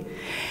speaking.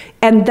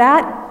 And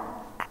that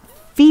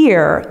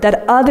fear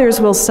that others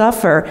will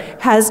suffer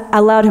has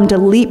allowed him to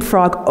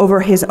leapfrog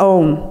over his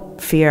own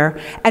fear.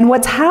 And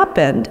what's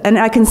happened, and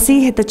I can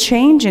see the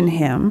change in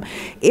him,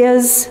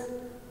 is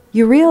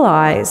you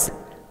realize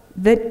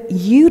that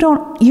you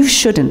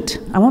shouldn't,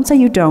 I won't say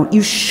you don't,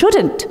 you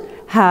shouldn't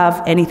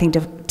have anything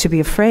to be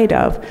afraid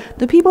of.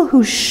 The people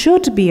who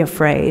should be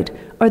afraid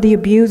are the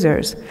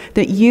abusers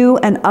that you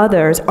and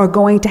others are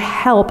going to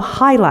help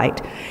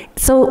highlight.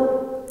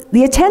 So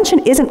the attention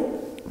isn't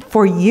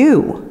for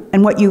you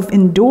and what you've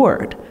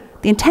endured.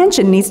 The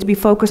attention needs to be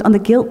focused on the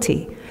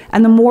guilty.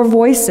 And the more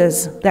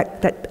voices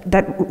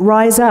that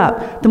rise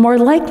up, the more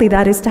likely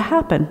that is to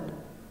happen.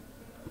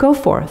 Go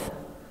forth.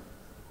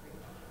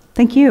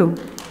 Thank you.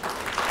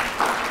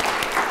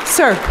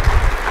 Sir.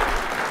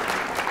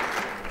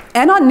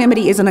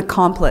 Anonymity is an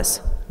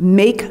accomplice.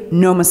 Make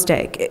no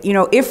mistake. You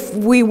know, if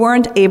we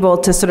weren't able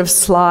to sort of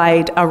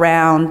slide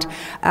around,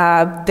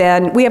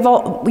 then we have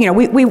all, you know,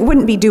 we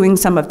wouldn't be doing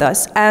some of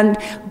this. And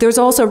there's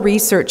also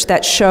research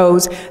that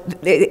shows,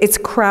 it's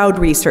crowd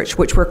research,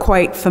 which we're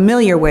quite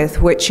familiar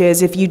with, which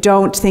is if you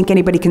don't think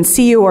anybody can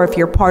see you, or if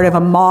you're part of a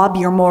mob,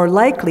 you're more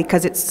likely,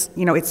 because it's,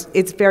 you know,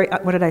 it's very,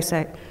 what did I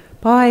say?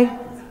 Bye.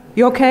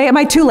 You okay? Am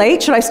I too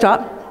late? Should I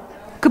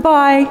stop?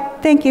 Goodbye.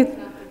 Thank you.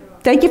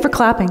 Thank you for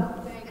clapping.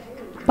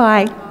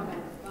 Bye.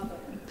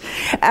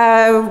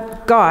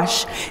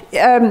 Gosh.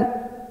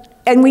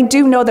 And we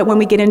do know that when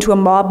we get into a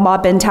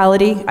mob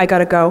mentality, I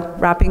gotta go,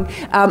 wrapping.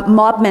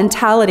 Mob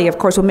mentality, of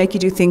course, will make you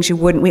do things you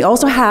wouldn't. We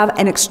also have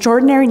an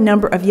extraordinary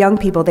number of young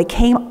people. They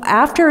came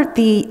after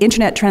the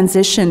internet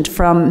transitioned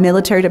from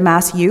military to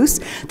mass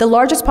use. The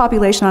largest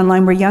population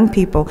online were young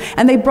people,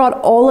 and they brought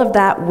all of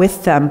that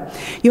with them.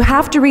 You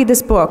have to read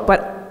this book,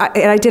 but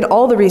I did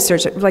all the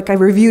research, like I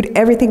reviewed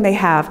everything they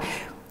have.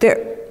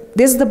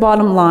 This is the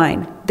bottom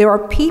line. There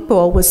are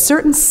people with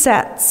certain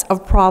sets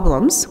of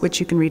problems, which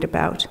you can read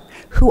about,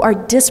 who are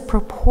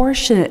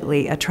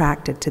disproportionately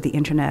attracted to the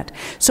internet.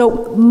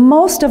 So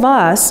most of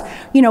us,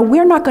 you know,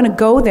 we're not going to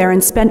go there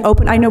and spend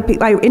I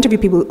interview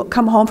people who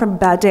come home from a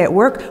bad day at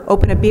work,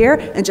 open a beer,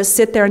 and just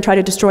sit there and try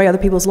to destroy other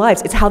people's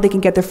lives. It's how they can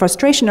get their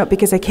frustration out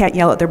because they can't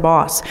yell at their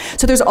boss.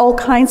 So there's all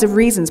kinds of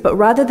reasons, but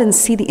rather than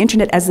see the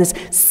internet as this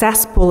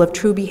cesspool of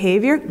true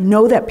behavior,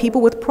 know that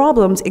people with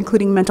problems,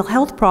 including mental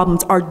health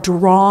problems, are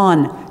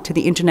drawn to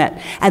the internet.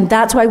 And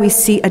that's why we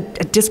see a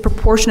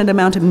disproportionate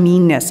amount of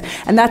meanness.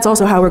 And that's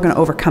also how we're going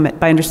to overcome it,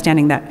 by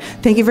understanding that.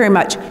 Thank you very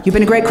much. You've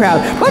been a great crowd.